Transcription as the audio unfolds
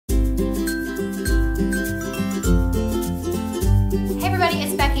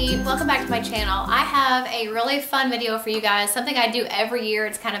welcome back to my channel. I have a really fun video for you guys, something I do every year.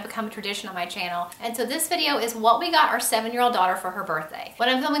 It's kind of become a tradition on my channel. And so this video is what we got our 7-year-old daughter for her birthday. When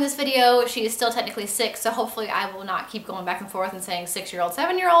I'm filming this video, she is still technically 6, so hopefully I will not keep going back and forth and saying 6-year-old,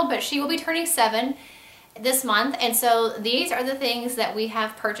 7-year-old, but she will be turning 7 this month. And so these are the things that we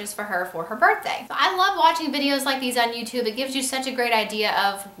have purchased for her birthday. So I love watching videos like these on YouTube. It gives you such a great idea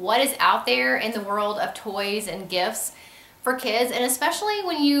of what is out there in the world of toys and gifts for kids, and especially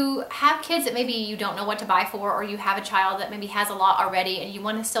when you have kids that maybe you don't know what to buy for, or you have a child that maybe has a lot already and you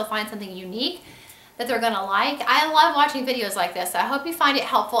want to still find something unique that they're gonna like. I love watching videos like this. I hope you find it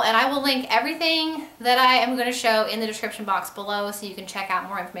helpful, and I will link everything that I am going to show in the description box below so you can check out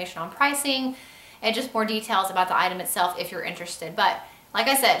more information on pricing and just more details about the item itself if you're interested. But like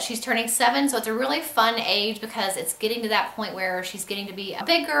I said, she's turning 7, so it's a really fun age because it's getting to that point where she's getting to be a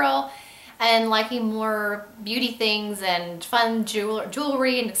big girl and liking more beauty things and fun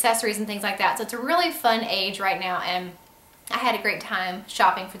jewelry and accessories and things like that. So it's a really fun age right now, and I had a great time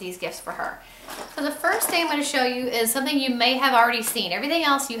shopping for these gifts for her. So the first thing I'm going to show you is something you may have already seen. Everything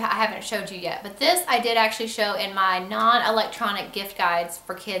else I haven't showed you yet, but this I did actually show in my non-electronic gift guides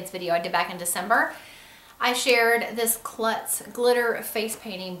for kids video I did back in December. I shared this Klutz glitter face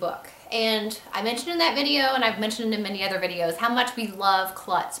painting book. And I mentioned in that video, and I've mentioned in many other videos, how much we love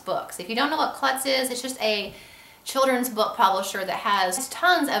Klutz books. If you don't know what Klutz is, it's just a children's book publisher that has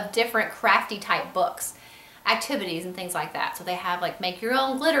tons of different crafty type books, activities and things like that. So they have like make your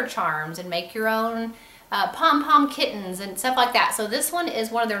own glitter charms and make your own pom-pom kittens and stuff like that. So this one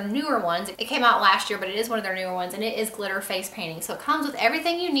is one of their newer ones. It came out last year, but it is one of their newer ones, and it is glitter face painting. So it comes with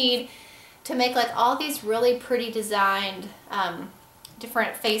everything you need to make like all these really pretty designed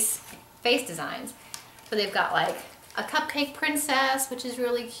different face designs. So they've got like a cupcake princess, which is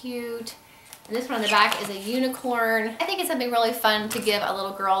really cute. And this one on the back is a unicorn. I think it's something really fun to give a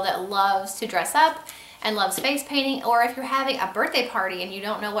little girl that loves to dress up and loves face painting, or if you're having a birthday party and you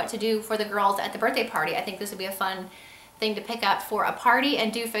don't know what to do for the girls at the birthday party, I think this would be a fun thing to pick up for a party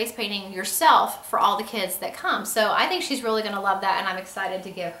and do face painting yourself for all the kids that come. So I think she's really gonna love that, and I'm excited to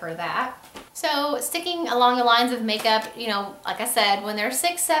give her that. So sticking along the lines of makeup, you know, like I said, when they're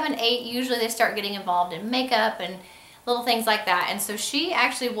 6, 7, 8, usually they start getting involved in makeup and little things like that. And so she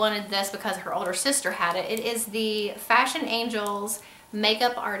actually wanted this because her older sister had it. It is the Fashion Angels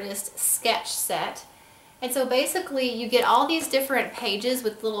Makeup Artist Sketch Set. And so basically you get all these different pages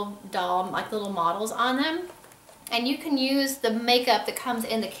with little little models on them. And you can use the makeup that comes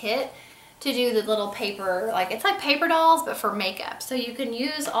in the kit to do the little paper, like it's like paper dolls, but for makeup. So you can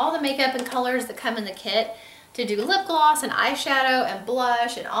use all the makeup and colors that come in the kit to do lip gloss and eyeshadow and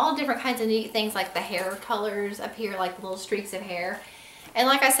blush and all different kinds of neat things, like the hair colors up here, like the little streaks of hair. And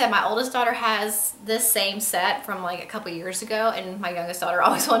like I said, my oldest daughter has this same set from like a couple years ago, and my youngest daughter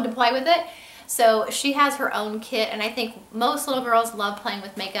always wanted to play with it. So she has her own kit, and I think most little girls love playing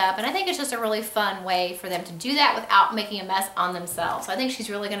with makeup, and I think it's just a really fun way for them to do that without making a mess on themselves. So I think she's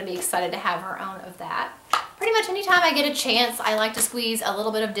really going to be excited to have her own of that. Pretty much anytime I get a chance, I like to squeeze a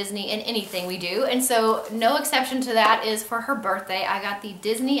little bit of Disney in anything we do, and so no exception to that is for her birthday. I got the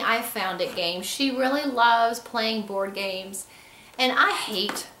Disney I Found It game. She really loves playing board games, and I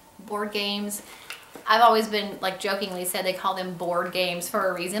hate board games. I've always been, like, jokingly said they call them board games for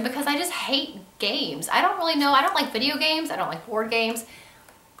a reason, because I just hate games. I don't really know. I don't like video games. I don't like board games,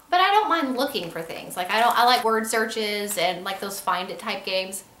 but I don't mind looking for things. Like, I like word searches and like those find it type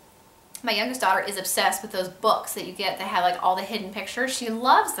games. My youngest daughter is obsessed with those books that you get that have like all the hidden pictures. She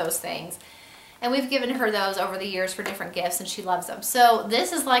loves those things. And we've given her those over the years for different gifts, and she loves them. So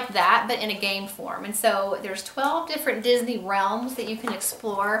this is like that, but in a game form. And so there's 12 different Disney realms that you can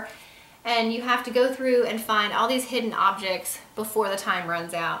explore. And you have to go through and find all these hidden objects before the time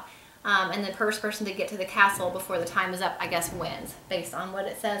runs out. And the first person to get to the castle before the time is up, I guess, wins, based on what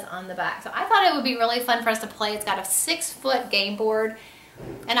it says on the back. So I thought it would be really fun for us to play. It's got a 6-foot game board.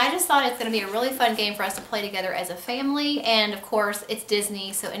 And I just thought it's going to be a really fun game for us to play together as a family. And of course, it's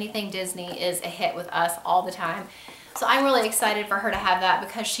Disney, so anything Disney is a hit with us all the time. So I'm really excited for her to have that,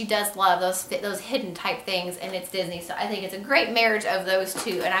 because she does love those hidden type things, and it's Disney. So I think it's a great marriage of those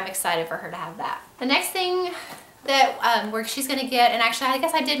two, and I'm excited for her to have that. The next thing that where she's going to get, and actually I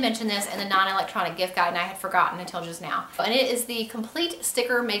guess I did mention this in the non-electronic gift guide and I had forgotten until just now, and it is the Complete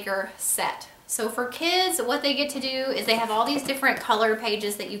Sticker Maker Set. So for kids, what they get to do is they have all these different color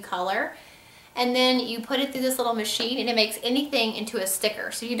pages that you color, and then you put it through this little machine and it makes anything into a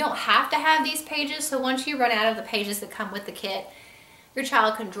sticker. So you don't have to have these pages. So once you run out of the pages that come with the kit, your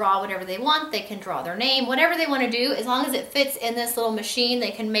child can draw whatever they want. They can draw their name, whatever they want to do. As long as it fits in this little machine,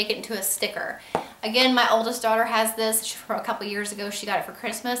 they can make it into a sticker. Again, my oldest daughter has this from a couple years ago. She got it for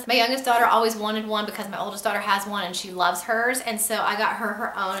Christmas. My youngest daughter always wanted one because my oldest daughter has one and she loves hers. And so I got her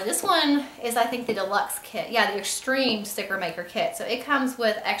her own. And this one is, I think, the deluxe kit. Yeah, the extreme sticker maker kit. So it comes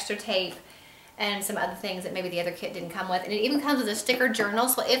with extra tape and some other things that maybe the other kit didn't come with. And it even comes with a sticker journal.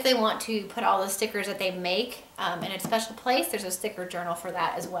 So if they want to put all the stickers that they make in a special place, there's a sticker journal for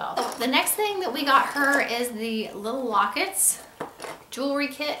that as well. So the next thing that we got her is the little lockets jewelry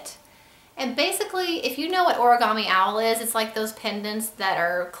kit. And basically, if you know what origami owl is, it's like those pendants that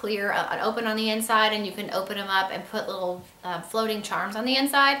are clear and open on the inside, and you can open them up and put little floating charms on the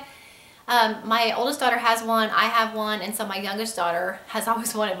inside. My oldest daughter has one, I have one, and so my youngest daughter has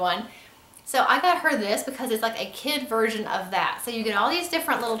always wanted one. So I got her this because it's like a kid version of that. So you get all these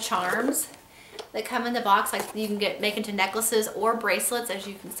different little charms that come in the box, like you can make into necklaces or bracelets. As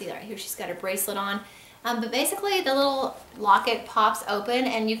you can see right here, she's got a bracelet on. But basically the little locket pops open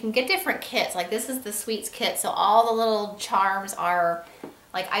and you can get different kits. Like this is the sweets kit. So all the little charms are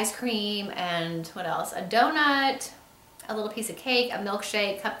like ice cream and what else? A donut, a little piece of cake, a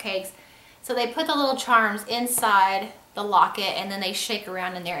milkshake, cupcakes. So they put the little charms inside the locket and then they shake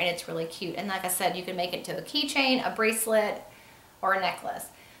around in there and it's really cute. And like I said, you can make it to a keychain, a bracelet, or a necklace.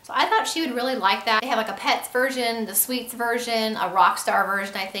 So I thought she would really like that. They have like a pets version, the sweets version, a rock star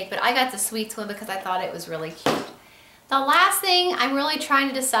version, I think, but I got the sweets one because I thought it was really cute. The last thing I'm really trying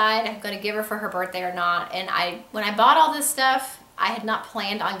to decide I'm going to give her for her birthday or not. And when I bought all this stuff, I had not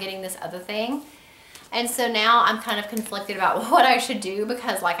planned on getting this other thing. And so now I'm kind of conflicted about what I should do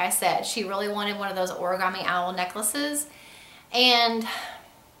because like I said, she really wanted one of those origami owl necklaces. And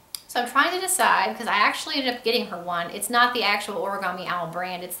so I'm trying to decide because I actually ended up getting her one. It's not the actual origami owl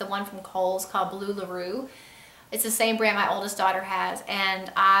brand. It's the one from Kohl's called Blue LaRue. It's the same brand my oldest daughter has.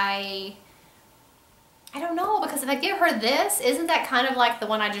 And I don't know, because if I give her this, isn't that kind of like the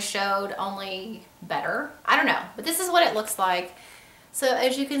one I just showed, only better? I don't know, but this is what it looks like. So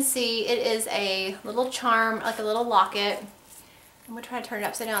as you can see, it is a little charm, like a little locket. I'm going to try to turn it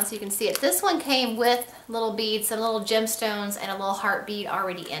upside down so you can see it. This one came with little beads, some little gemstones, and a little heart bead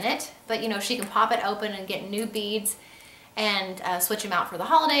already in it. But you know, she can pop it open and get new beads and switch them out for the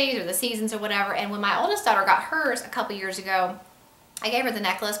holidays or the seasons or whatever. And when my oldest daughter got hers a couple years ago, I gave her the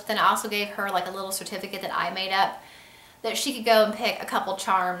necklace, but then I also gave her like a little certificate that I made up that she could go and pick a couple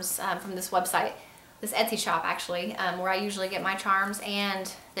charms from this website, this Etsy shop actually, where I usually get my charms,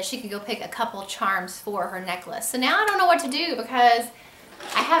 and that she could go pick a couple charms for her necklace. So now I don't know what to do because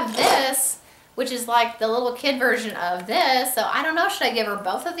I have this, which is like the little kid version of this. So I don't know, should I give her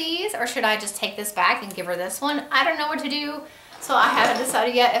both of these or should I just take this back and give her this one? I don't know what to do. So I haven't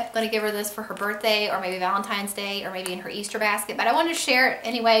decided yet if I'm going to give her this for her birthday or maybe Valentine's Day or maybe in her Easter basket. But I wanted to share it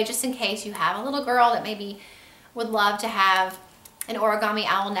anyway, just in case you have a little girl that maybe would love to have an origami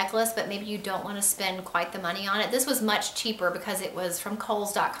owl necklace, but maybe you don't want to spend quite the money on it. This was much cheaper because it was from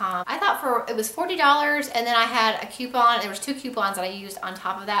Kohls.com. I thought it was $40, and then I had a coupon. There was 2 coupons that I used on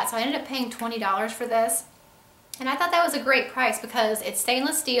top of that, so I ended up paying $20 for this. And I thought that was a great price because it's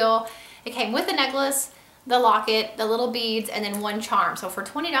stainless steel. It came with the necklace, the locket, the little beads, and then 1 charm. So for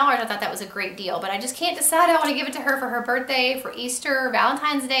 $20, I thought that was a great deal, but I just can't decide. I want to give it to her for her birthday, for Easter,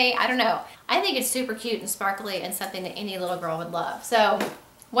 Valentine's Day. I don't know. I think it's super cute and sparkly and something that any little girl would love. So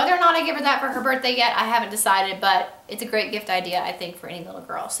whether or not I give her that for her birthday yet, I haven't decided, but it's a great gift idea, I think, for any little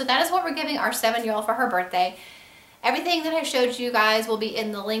girl. So that is what we're giving our 7-year-old for her birthday. Everything that I showed you guys will be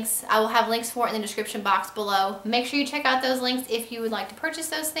in the links. I will have links for it in the description box below. Make sure you check out those links if you would like to purchase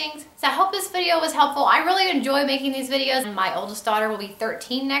those things. So I hope this video was helpful. I really enjoy making these videos. My oldest daughter will be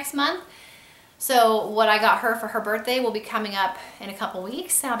 13 next month. So what I got her for her birthday will be coming up in a couple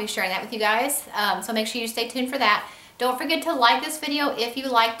weeks. I'll be sharing that with you guys. So make sure you stay tuned for that. Don't forget to like this video if you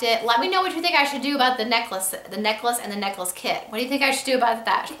liked it. Let me know what you think I should do about the necklace and the necklace kit. What do you think I should do about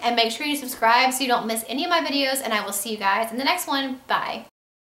that? And make sure you subscribe so you don't miss any of my videos, and I will see you guys in the next one. Bye.